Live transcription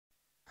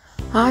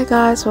Hi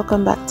guys,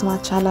 welcome back to my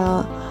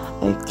channel.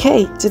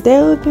 Okay, today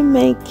we'll be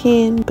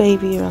making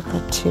baby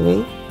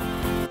ratatouille.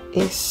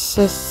 It's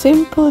a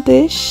simple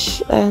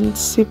dish and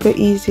super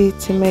easy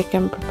to make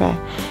and prepare.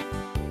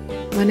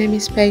 My name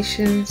is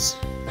Patience.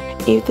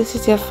 If this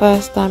is your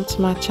first time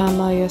to my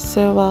channel, you're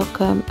so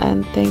welcome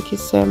and thank you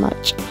so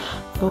much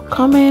for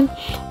coming.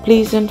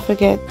 Please don't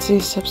forget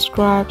to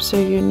subscribe so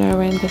you know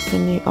when there's a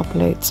new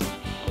upload.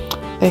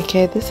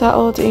 Okay, these are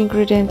all the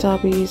ingredients I'll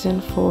be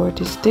using for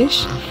this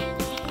dish.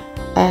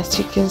 As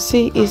you can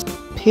see, it's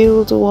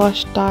peeled,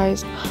 washed,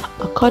 diced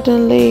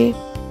accordingly.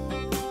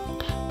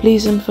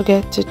 Please don't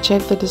forget to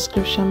check the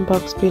description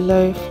box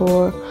below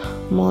for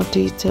more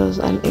details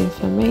and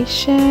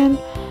information.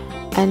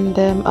 And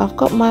I've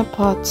got my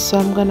pot, so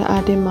I'm gonna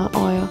add in my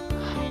oil,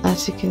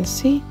 as you can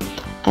see,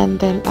 and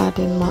then add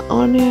in my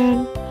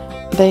onion,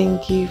 then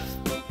give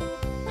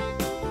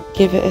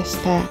it a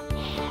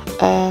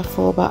stir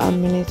for about a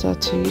minute or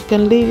two. You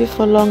can leave it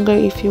for longer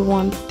if you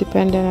want,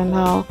 depending on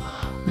how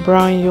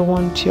brown you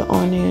want your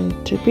onion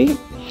to be.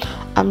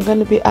 I'm going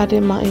to be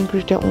adding my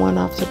ingredient one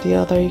after the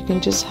other. You can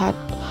just add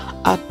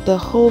the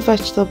whole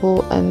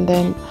vegetable and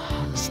then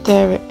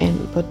stir it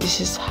in, but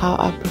this is how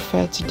I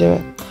prefer to do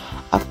it.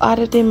 I've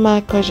added in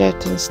my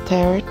courgette and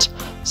stir it,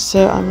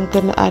 so I'm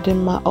going to add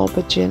in my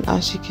aubergine,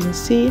 as you can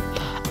see,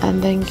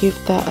 and then give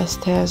that a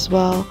stir as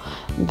well.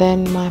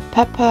 Then my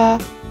pepper,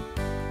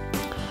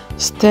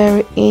 stir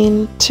it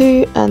in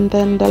too, and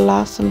then the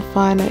last and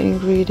final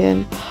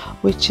ingredient,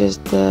 which is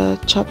the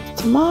chopped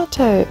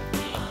tomato,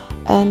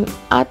 and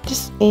add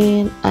this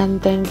in and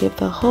then give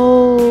the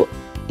whole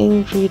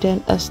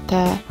ingredient a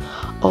stir,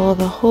 or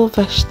the whole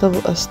vegetable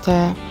a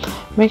stir.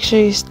 Make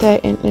sure you stir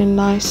it in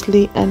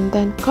nicely and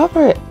then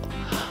cover it,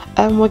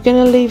 and we're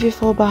gonna leave it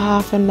for about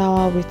half an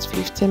hour with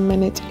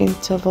 15-minute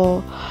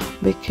interval,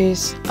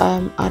 because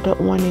I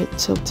don't want it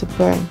to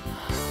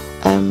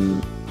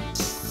burn.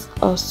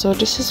 Also,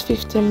 this is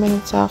 15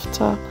 minutes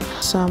after,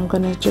 so I'm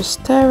gonna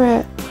just stir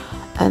it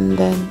and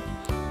then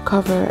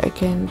cover it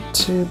again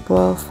to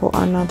boil for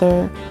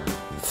another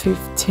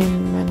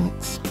 15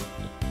 minutes.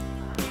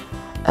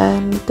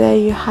 And there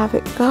you have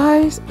it,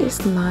 guys.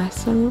 It's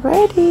nice and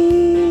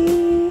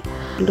ready.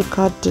 Look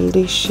how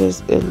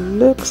delicious it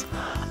looks.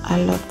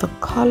 I love the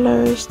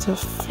colors, the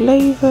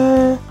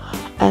flavor,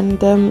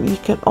 and you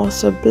can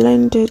also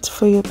blend it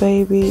for your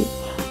baby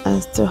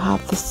and still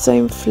have the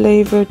same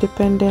flavor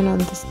depending on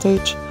the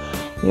stage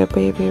your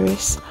baby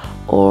is.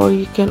 Or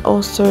you can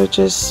also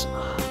just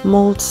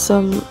mold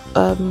some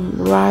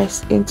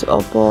rice into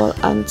a bowl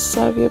and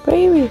serve your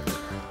baby,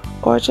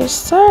 or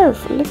just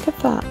serve. Look at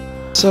that.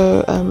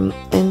 So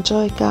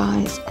enjoy,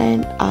 guys,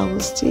 and I will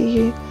see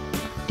you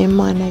in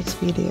my next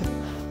video.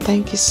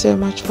 Thank you so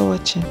much for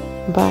watching.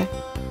 Bye.